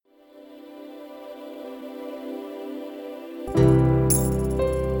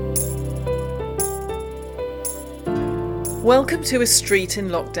Welcome to A Street in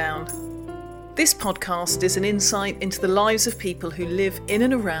Lockdown. This podcast is an insight into the lives of people who live in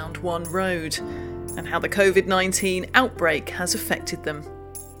and around one road and how the COVID-19 outbreak has affected them.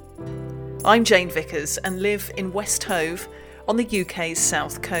 I'm Jane Vickers and live in West Hove on the UK's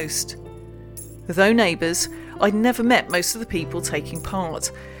south coast. Though neighbours, I'd never met most of the people taking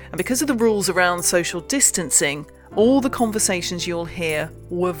part, and because of the rules around social distancing, all the conversations you'll hear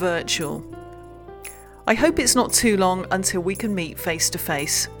were virtual. I hope it's not too long until we can meet face to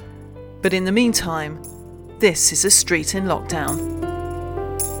face. But in the meantime, this is A Street in Lockdown.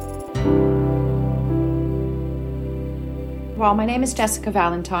 Well, my name is Jessica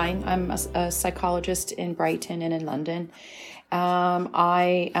Valentine. I'm a psychologist in Brighton and in London.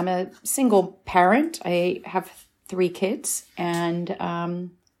 I am a single parent. I have 3 kids, and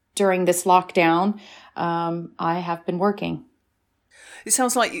during this lockdown, I have been working. It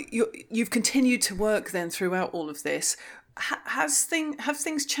sounds like you've continued to work then throughout all of this. Have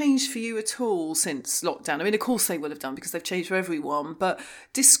things changed for you at all since lockdown? I mean, of course they will have done because they've changed for everyone, but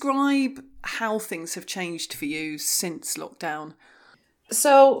describe how things have changed for you since lockdown.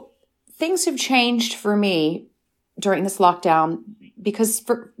 So things have changed for me during this lockdown because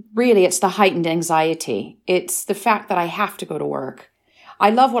really it's the heightened anxiety. It's the fact that I have to go to work. I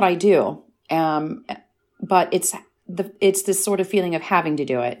love what I do, but it's this sort of feeling of having to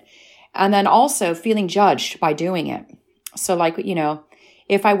do it. And then also feeling judged by doing it. So like,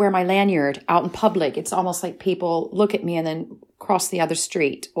 if I wear my lanyard out in public, it's almost like people look at me and then cross the other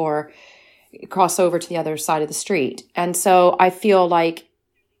street or cross over to the other side of the street. And so I feel like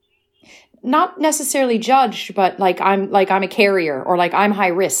not necessarily judged, but like I'm a carrier or like I'm high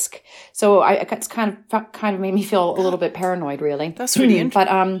risk. So it's kind of made me feel a little bit paranoid, really. That's really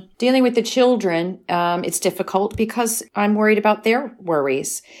interesting. But dealing with the children, it's difficult because I'm worried about their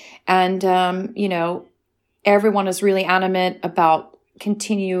worries. And, everyone is really animate about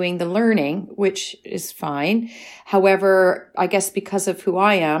continuing the learning, which is fine. However, I guess because of who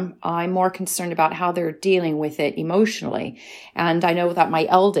I am, I'm more concerned about how they're dealing with it emotionally. And I know that my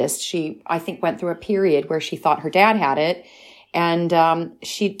eldest, she, I think, went through a period where she thought her dad had it and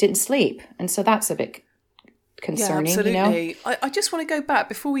she didn't sleep. And so that's a bit concerning. Yeah, absolutely. I just want to go back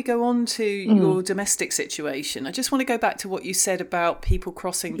before we go on to your domestic situation. I just want to go back to what you said about people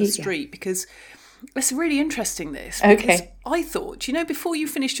crossing the street because it's really interesting, this. Okay. I thought, before you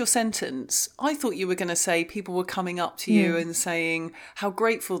finished your sentence, I thought you were going to say people were coming up to you and saying how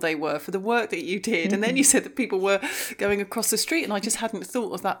grateful they were for the work that you did. Mm-hmm. And then you said that people were going across the street, and I just hadn't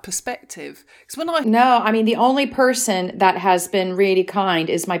thought of that perspective. The only person that has been really kind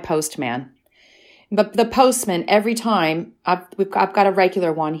is my postman. But the postman, every time, I've got a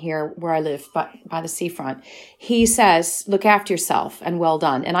regular one here where I live by the seafront. He says, look after yourself and well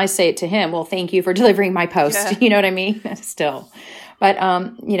done. And I say it to him, well, thank you for delivering my post. Yeah. You know what I mean? Still. But,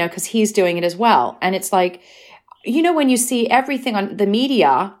 because he's doing it as well. And it's like, when you see everything on the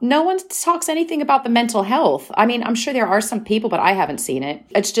media, no one talks anything about the mental health. I mean, I'm sure there are some people, but I haven't seen it.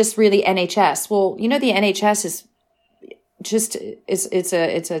 It's just really NHS. Well, the NHS is just,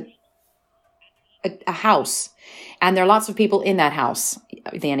 it's a house, and there are lots of people in that house,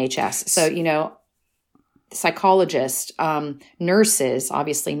 the NHS. So, psychologists, nurses,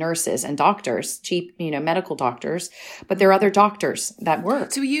 and doctors, medical doctors, but there are other doctors that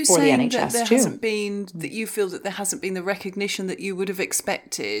work so are you for the saying NHS that too. You feel that there hasn't been the recognition that you would have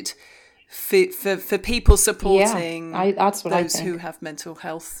expected for people supporting that's what those I think. Who have mental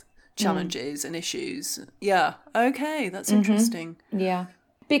health challenges and issues? Yeah. Okay. That's interesting. Yeah.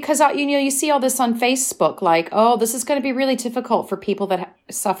 Because, you see all this on Facebook, like, oh, this is going to be really difficult for people that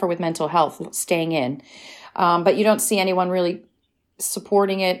suffer with mental health staying in. But you don't see anyone really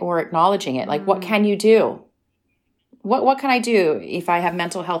supporting it or acknowledging it. Like, what can you do? What can I do if I have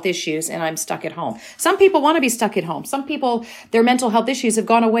mental health issues and I'm stuck at home? Some people want to be stuck at home. Some people, their mental health issues have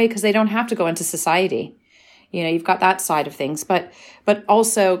gone away because they don't have to go into society. You've got that side of things. But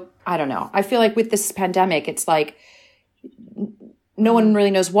also, I don't know. I feel like with this pandemic, it's like, no one really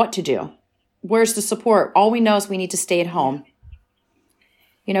knows what to do. Where's the support? All we know is we need to stay at home.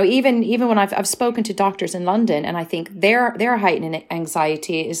 Even when I've spoken to doctors in London, and I think their heightened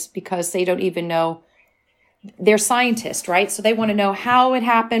anxiety is because they don't even know. They're scientists, right? So they want to know how it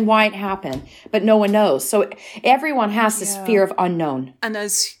happened, why it happened, but no one knows. So everyone has this fear of unknown. And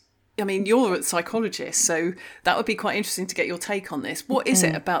you're a psychologist, so that would be quite interesting to get your take on this. What is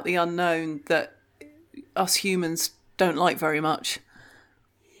it about the unknown that us humans don't like very much?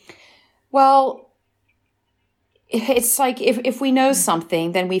 Well, it's like if we know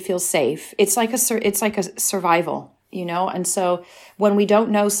something, then we feel safe. It's like a survival, And so when we don't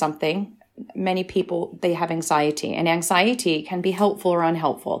know something, many people, they have anxiety, and anxiety can be helpful or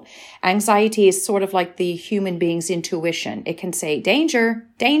unhelpful. Anxiety is sort of like the human being's intuition. It can say danger,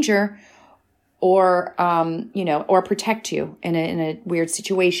 danger, or or protect you in a weird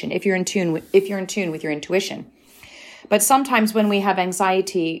situation if you're in tune with your intuition. But sometimes when we have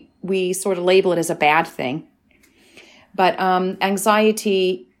anxiety, we sort of label it as a bad thing. But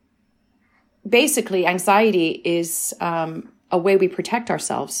anxiety is a way we protect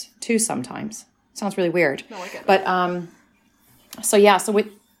ourselves too. Sometimes sounds really weird. No, I get that. But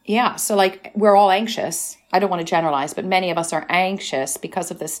so like we're all anxious. I don't want to generalize, but many of us are anxious because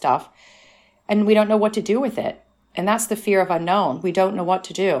of this stuff. And we don't know what to do with it. And that's the fear of unknown. We don't know what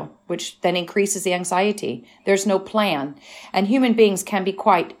to do, which then increases the anxiety. There's no plan. And human beings can be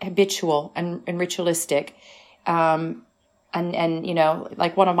quite habitual and ritualistic. And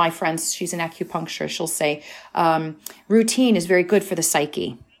like one of my friends, she's an acupuncturist, she'll say, routine is very good for the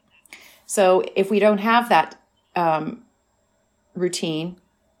psyche. So if we don't have that routine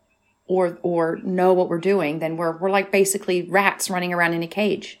or know what we're doing, then we're like basically rats running around in a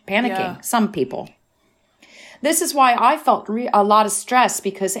cage, panicking. Yeah. Some people. This is why I felt a lot of stress,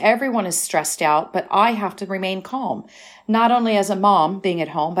 because everyone is stressed out, but I have to remain calm. Not only as a mom being at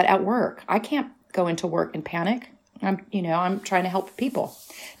home, but at work. I can't go into work and panic. I'm trying to help people.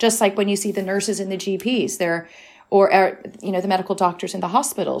 Just like when you see the nurses and the GPs, the medical doctors in the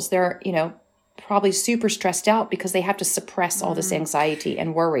hospitals, they're, probably super stressed out because they have to suppress all this anxiety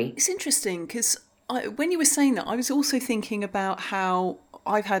and worry. It's interesting because when you were saying that, I was also thinking about how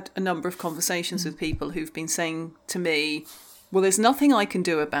I've had a number of conversations with people who've been saying to me, well, there's nothing I can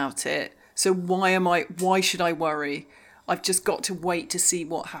do about it. So why should I worry? I've just got to wait to see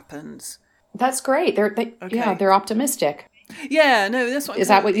what happens. That's great. They're optimistic. Yeah, no, that's what is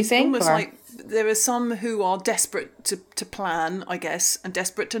that what you think? Almost like there are some who are desperate to plan, I guess, and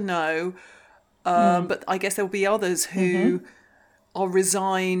desperate to know. But I guess there'll be others who are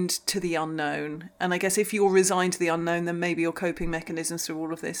resigned to the unknown. And I guess if you're resigned to the unknown, then maybe your coping mechanisms through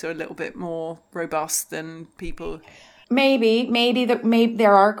all of this are a little bit more robust than people. Maybe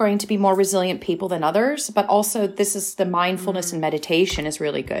there are going to be more resilient people than others, but also this is the mindfulness and meditation is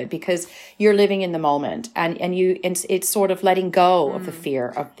really good because you're living in the moment and it's sort of letting go of the fear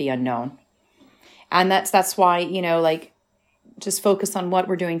of the unknown. And that's why, just focus on what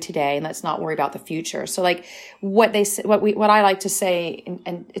we're doing today and let's not worry about the future. So like what I like to say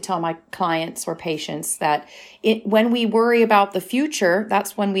and tell my clients or patients that when we worry about the future,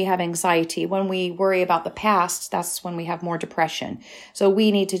 that's when we have anxiety. When we worry about the past, that's when we have more depression. So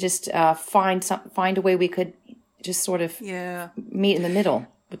we need to just find a way we could just sort of meet in the middle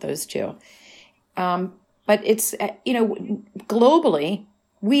with those two. But it's, globally,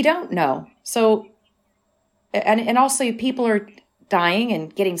 we don't know. So and also people are dying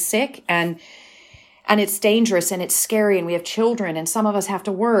and getting sick and it's dangerous and it's scary and we have children and some of us have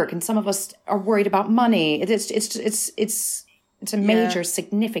to work and some of us are worried about money. It's a major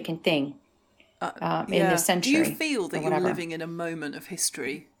significant thing in this century. Do you feel that you're living in a moment of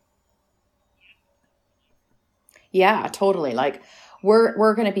history? Yeah, totally. Like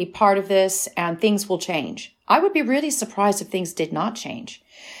we're going to be part of this and things will change. I would be really surprised if things did not change.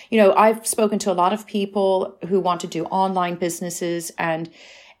 I've spoken to a lot of people who want to do online businesses and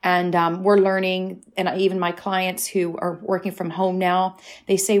we're learning, and even my clients who are working from home now,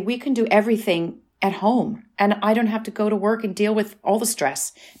 they say we can do everything at home and I don't have to go to work and deal with all the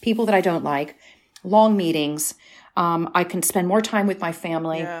stress, people that I don't like, long meetings. I can spend more time with my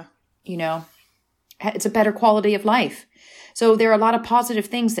family. Yeah. It's a better quality of life. So there are a lot of positive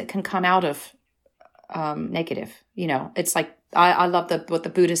things that can come out of negative. It's like, I love what the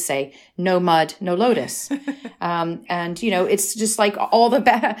Buddhists say, no mud, no lotus. It's just like all the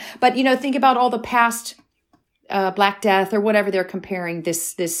bad, but think about all the past Black Death or whatever they're comparing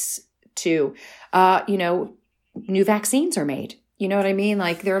this to. New vaccines are made. You know what I mean?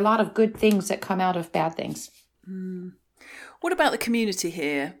 Like there are a lot of good things that come out of bad things. What about the community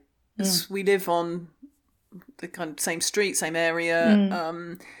here? As we live on the kind of same street, same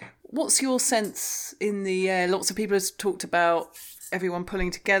area. What's your sense in the air? Lots of people have talked about everyone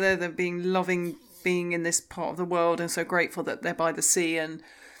pulling together, them loving being in this part of the world and so grateful that they're by the sea and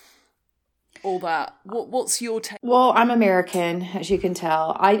all that. What's your take? Well, I'm American, as you can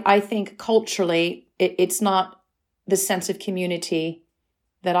tell. I think culturally, it's not the sense of community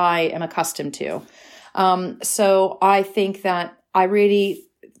that I am accustomed to. So I think that I really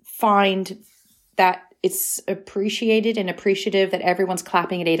find that it's appreciated and appreciative that everyone's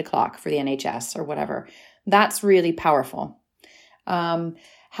clapping at 8:00 for the NHS or whatever. That's really powerful.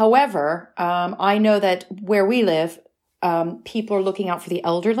 However, I know that where we live, people are looking out for the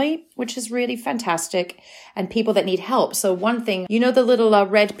elderly, which is really fantastic, and people that need help. So one thing, the little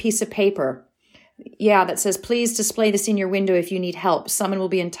red piece of paper, that says, please display this in your window if you need help. Someone will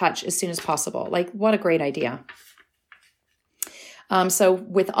be in touch as soon as possible. Like, what a great idea. So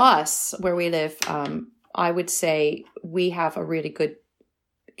with us, where we live, I would say we have a really good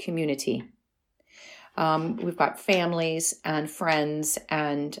community. We've got families and friends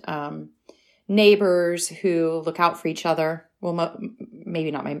and neighbors who look out for each other. Well,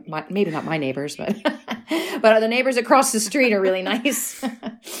 maybe not my neighbors, but but the neighbors across the street are really nice.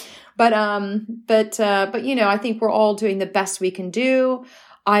 But I think we're all doing the best we can do.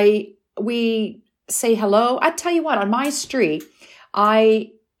 We say hello. I tell you what, on my street,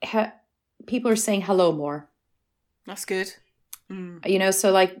 people are saying hello more. That's good.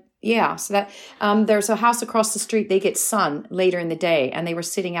 So that there's a house across the street. They get sun later in the day, and they were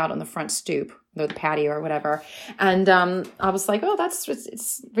sitting out on the front stoop or the patio or whatever. And I was like, oh,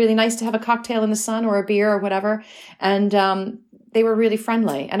 it's really nice to have a cocktail in the sun or a beer or whatever. And they were really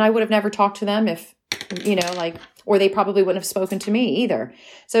friendly, and I would have never talked to them if, or they probably wouldn't have spoken to me either.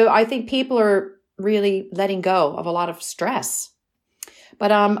 So I think people are really letting go of a lot of stress.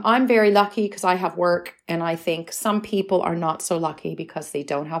 But I'm very lucky because I have work, and I think some people are not so lucky because they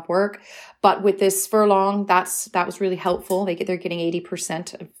don't have work. But with this furlong, that was really helpful. They're getting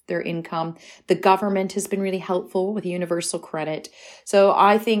 80% of their income. The government has been really helpful with universal credit. So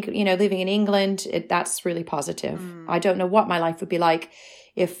I think, living in England, that's really positive. I don't know what my life would be like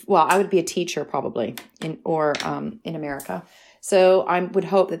I would be a teacher probably in America. So I would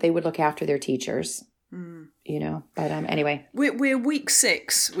hope that they would look after their teachers. But anyway, we're week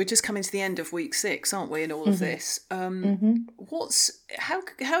 6. We're just coming to the end of week 6, aren't we? In all of this, how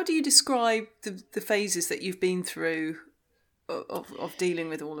do you describe the phases that you've been through of dealing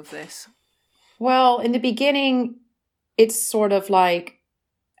with all of this? Well, in the beginning, it's sort of like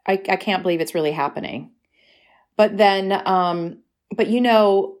I can't believe it's really happening, but then,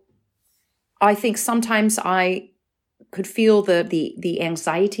 I think sometimes I could feel the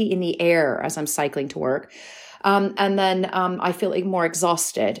anxiety in the air as I'm cycling to work. And then I feel more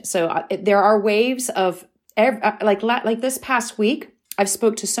exhausted. So there are waves of, like this past week, I've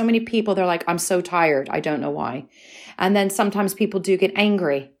spoke to so many people. They're like, I'm so tired. I don't know why. And then sometimes people do get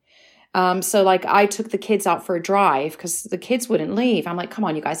angry. So like I took the kids out for a drive because the kids wouldn't leave. I'm like, come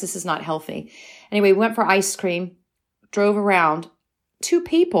on, you guys, this is not healthy. Anyway, we went for ice cream, drove around. 2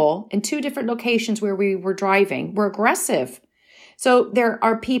 people in 2 different locations where we were driving were aggressive. So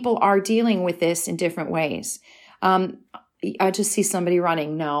people are dealing with this in different ways. I just see somebody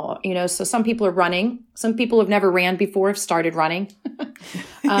running now, so some people are running. Some people have never ran before, have started running.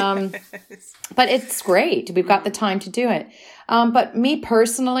 But it's great. We've got the time to do it. But me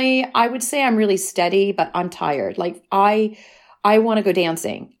personally, I would say I'm really steady, but I'm tired. Like I want to go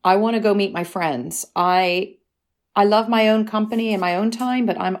dancing. I want to go meet my friends. I love my own company and my own time,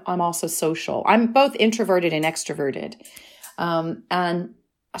 but I'm also social. I'm both introverted and extroverted. And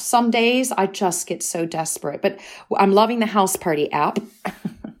some days I just get so desperate, but I'm loving the house party app.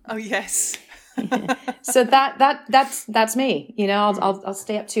 Oh, yes. So that's me. I'll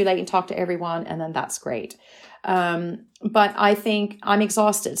stay up too late and talk to everyone, and then that's great. But I think I'm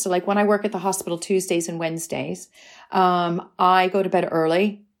exhausted. So like when I work at the hospital Tuesdays and Wednesdays, I go to bed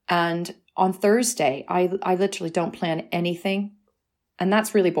early, and on Thursday, I literally don't plan anything. And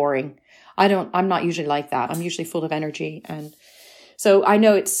that's really boring. I'm not usually like that. I'm usually full of energy. And so I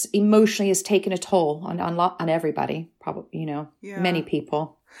know it's emotionally has taken a toll on everybody, probably, many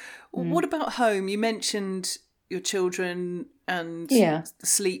people. What about home? You mentioned your children and the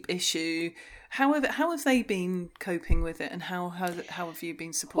sleep issue. How have they been coping with it, and how have you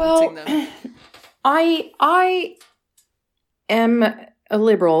been supporting them? I am a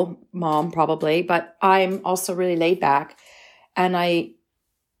liberal mom probably, but I'm also really laid back, and I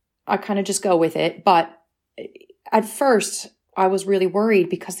kind of just go with it. But at first I was really worried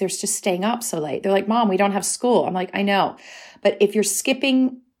because they're just staying up so late. They're like, Mom, we don't have school. I'm like, I know. But if you're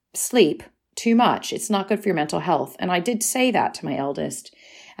skipping sleep too much, it's not good for your mental health. And I did say that to my eldest,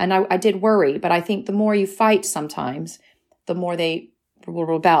 and I did worry, but I think the more you fight sometimes, the more they will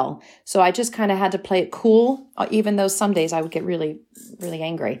rebel. So I just kind of had to play it cool, even though some days I would get really, really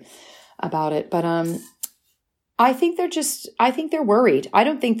angry about it. But I think they're worried. I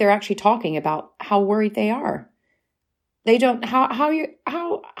don't think they're actually talking about how worried they are. They don't, how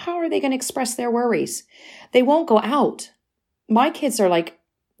are they going to express their worries? They won't go out. My kids are like,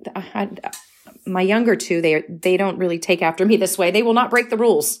 my younger 2, they don't really take after me this way. They will not break the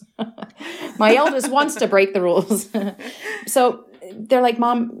rules. My eldest wants to break the rules. So they're like,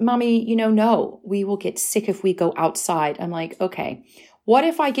 mommy, no, we will get sick if we go outside. I'm like, okay, what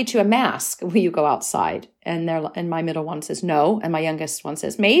if I get you a mask? Will you go outside? And my middle one says no. And my youngest one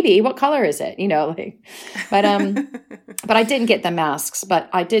says, maybe. What color is it? But I didn't get the masks, but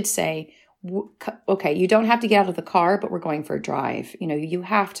I did say, okay, you don't have to get out of the car, but we're going for a drive. You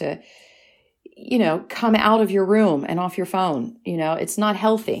have to, come out of your room and off your phone. It's not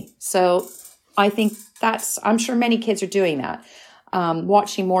healthy. So I think I'm sure many kids are doing that.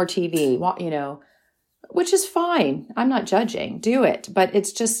 Watching more TV, which is fine. I'm not judging. Do it. But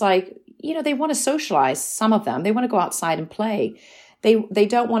it's just like, they want to socialize. Some of them, they want to go outside and play. They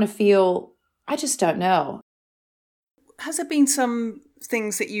don't want to feel, I just don't know. Has there been some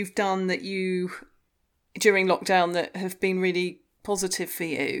things that you've done during lockdown that have been really positive for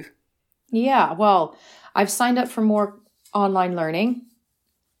you? Yeah, well, I've signed up for more online learning.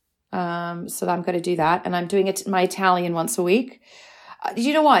 So I'm going to do that. And I'm doing my Italian once a week.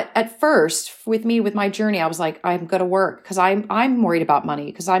 You know what? At first, with my journey, I was like, I'm going to work because I'm worried about money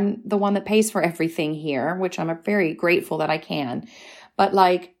because I'm the one that pays for everything here, which I'm very grateful that I can. But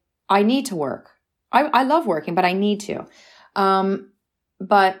like, I need to work. I love working, but I need to.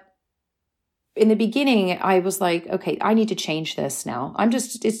 But in the beginning, I was like, okay, I need to change this now.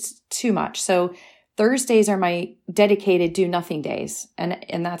 It's too much. So Thursdays are my dedicated do nothing days.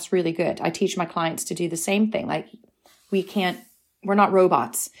 And that's really good. I teach my clients to do the same thing. Like we're not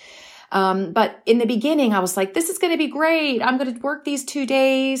robots. But in the beginning, I was like, this is going to be great. I'm going to work these 2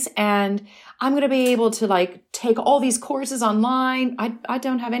 days and I'm going to be able to like take all these courses online. I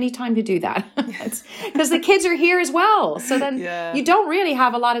don't have any time to do that because the kids are here as well. So then you don't really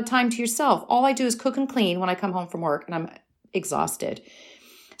have a lot of time to yourself. All I do is cook and clean when I come home from work and I'm exhausted.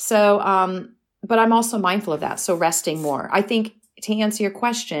 So, but I'm also mindful of that. So resting more. I think to answer your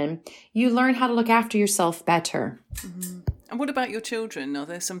question, you learn how to look after yourself better. Mm-hmm. And what about your children? Are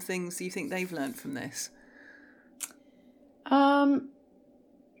there some things you think they've learned from this?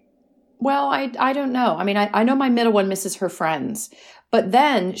 Well, I don't know. I mean, I know my middle one misses her friends, but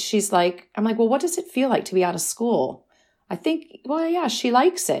then I'm like, well, what does it feel like to be out of school? I think, well, yeah, she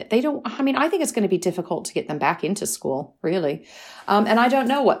likes it. I think it's going to be difficult to get them back into school, really. And I don't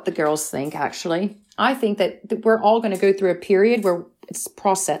know what the girls think, actually. I think that we're all going to go through a period where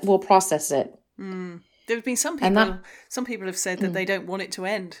we'll process it. Mm. There have been some people have said that they don't want it to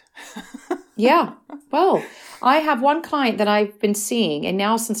end. Yeah. Well, I have one client that I've been seeing, and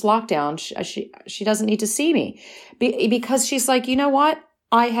now since lockdown, she doesn't need to see me because she's like, you know what?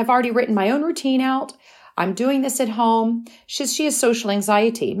 I have already written my own routine out. I'm doing this at home. She has social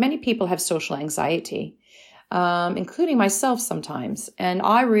anxiety. Many people have social anxiety, including myself sometimes. And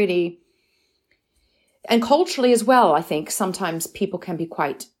and culturally as well, I think sometimes people can be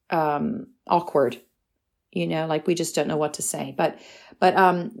quite awkward. Like we just don't know what to say. But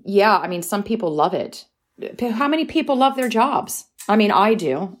yeah, I mean, some people love it. How many people love their jobs? I mean, I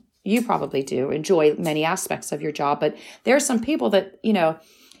do. You probably do enjoy many aspects of your job, but there are some people that,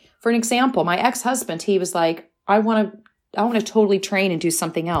 for an example, my ex-husband, he was like, I want to totally train and do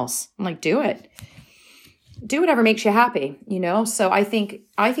something else. I'm like, do it. Do whatever makes you happy, So I think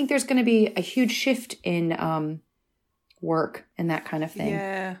there's going to be a huge shift in work and that kind of thing.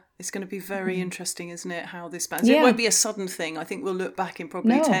 Yeah. It's going to be very interesting, isn't it, how this bands. Yeah. It won't be a sudden thing. I think we'll look back in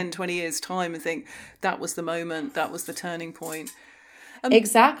probably 10, 20 years' time and think that was the moment, that was the turning point.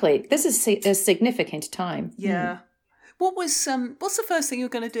 Exactly. This is a significant time. Yeah. What's the first thing you're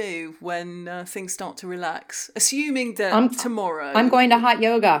going to do when things start to relax? Assuming that tomorrow... I'm going to hot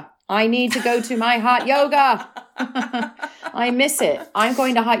yoga. I need to go to my hot yoga. I miss it. I'm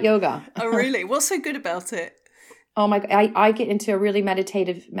going to hot yoga. Oh, really? What's so good about it? Oh my! I get into a really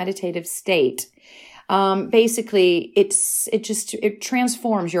meditative state. Basically, it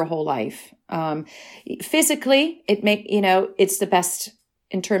transforms your whole life. Physically, it's the best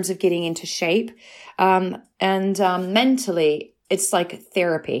in terms of getting into shape, and mentally, it's like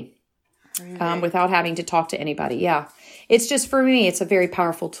therapy, really? Without having to talk to anybody. Yeah, it's just for me. It's a very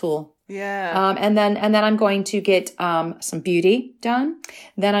powerful tool. Yeah. And then I'm going to get some beauty done.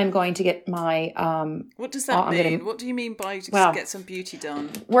 Then I'm going to get my What does that mean? What do you mean by get some beauty done?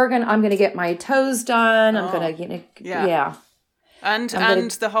 I'm gonna get my toes done. I'm gonna get yeah. And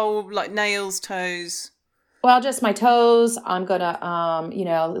the whole like nails, toes. Well, just my toes. I'm gonna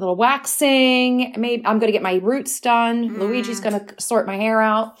a little waxing. Maybe I'm gonna get my roots done. Luigi's gonna sort my hair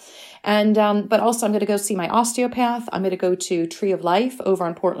out. And, but also I'm going to go see my osteopath. I'm going to go to Tree of Life over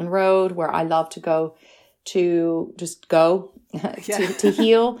on Portland Road, where I love to go to to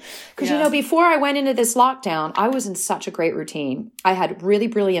heal. Because, before I went into this lockdown, I was in such a great routine. I had really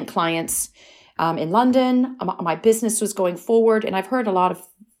brilliant clients. in London. My business was going forward, and I've heard a lot of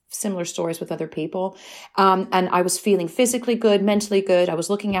similar stories with other people. And I was feeling physically good, mentally good. I was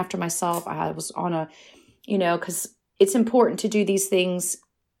looking after myself. I was on a, because it's important to do these things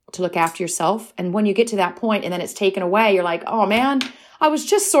to look after yourself. And when you get to that point and then it's taken away, you're like, oh man, I was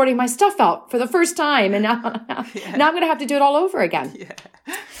just sorting my stuff out for the first time. And now, now I'm going to have to do it all over again. Yeah.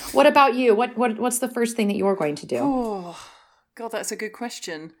 What about you? What's the first thing that you're going to do? Oh, God, that's a good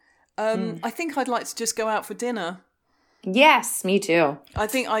question. I think I'd like to just go out for dinner. Yes, me too. I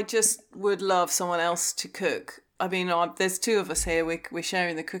think I just would love someone else to cook. I mean, there's two of us here. We're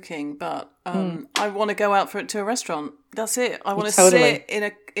sharing the cooking, but I want to go out to a restaurant. That's it. I want to sit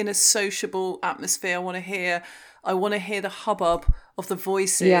in a sociable atmosphere. I want to hear the hubbub of the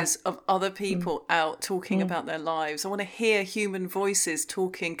voices of other people out talking about their lives. I want to hear human voices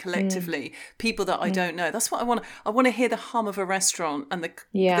talking collectively, people that I don't know. That's what I want. I want to hear the hum of a restaurant and the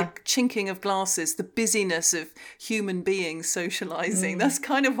chinking of glasses, the busyness of human beings socializing. That's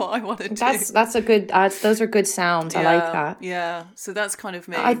kind of what I want to do. That's a good, those are good sounds. I like that. Yeah. So that's kind of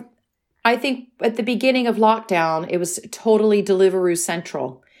me. I think at the beginning of lockdown, it was totally Deliveroo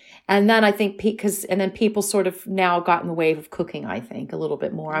central. And then I think people sort of now got in the wave of cooking, I think, a little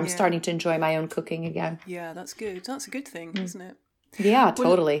bit more. I'm starting to enjoy my own cooking again. Yeah, that's good. That's a good thing, isn't it? Yeah,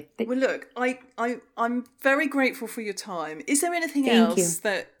 totally. Well, look, I'm very grateful for your time. Is there anything else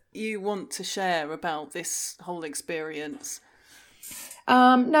that you want to share about this whole experience?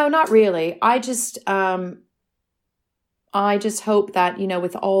 No, not really. I just hope that,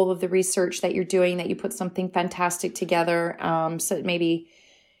 with all of the research that you're doing, that you put something fantastic together, so that maybe,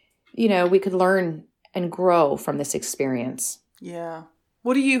 we could learn and grow from this experience. Yeah.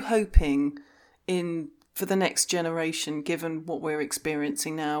 What are you hoping for the next generation, given what we're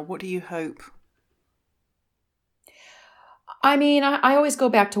experiencing now? What do you hope? I mean, I always go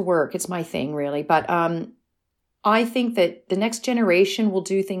back to work. It's my thing, really. But I think that the next generation will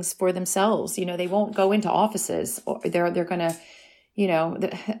do things for themselves. They won't go into offices, or they're going to,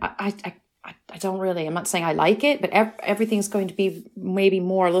 I don't really, I'm not saying I like it, but everything's going to be maybe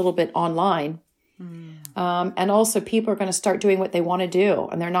more a little bit online. And also people are going to start doing what they want to do,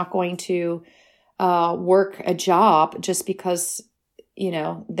 and they're not going to work a job just because,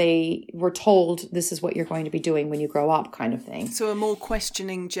 they were told this is what you're going to be doing when you grow up, kind of thing. So a more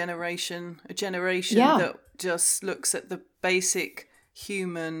questioning generation, that just looks at the basic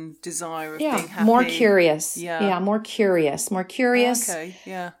human desire of being happy. More curious. More curious. Okay,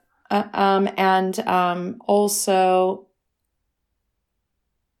 yeah. And also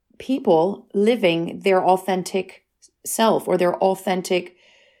people living their authentic self, or their authentic,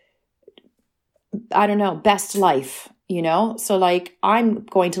 best life, So like, I'm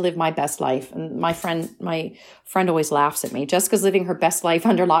going to live my best life. And my friend always laughs at me. Jessica's living her best life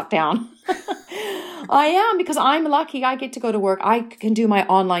under lockdown. I am, because I'm lucky. I get to go to work. I can do my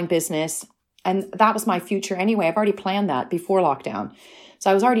online business. And that was my future anyway. I've already planned that before lockdown. So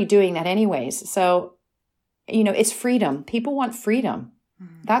I was already doing that anyways. So, it's freedom. People want freedom.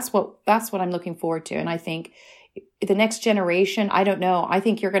 That's what I'm looking forward to. And I think the next generation, I don't know. I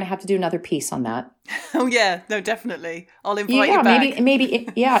think you're going to have to do another piece on that. Oh yeah, no, definitely. I'll invite you back. Maybe,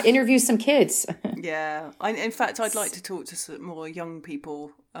 interview some kids. Yeah. In fact, I'd like to talk to some more young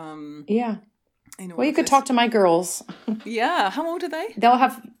people. Well, you could talk to my girls. Yeah. How old are they? They'll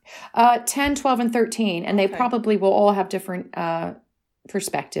have 10, 12, and 13. And they probably will all have different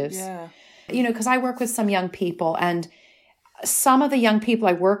perspectives. Yeah. Because I work with some young people, and some of the young people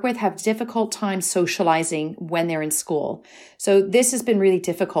I work with have difficult time socializing when they're in school. So this has been really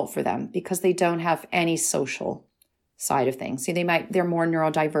difficult for them because they don't have any social side of things. They're more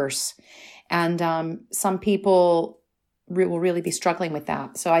neurodiverse, and some people will really be struggling with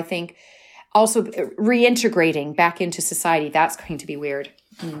that. So I think also reintegrating back into society, that's going to be weird.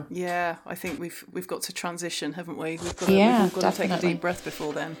 Yeah, I think we've got to transition, haven't we? We've got to take a deep breath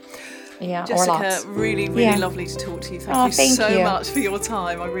before then. Yeah, Jessica, really lovely to talk to you. Thank you so much for your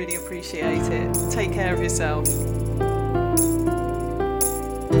time. I really appreciate it. Take care of yourself.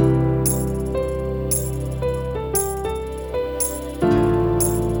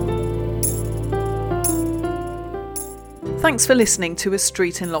 Thanks for listening to A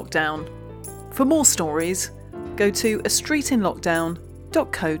Street in Lockdown. For more stories, go to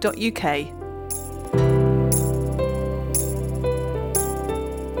astreetinlockdown.co.uk.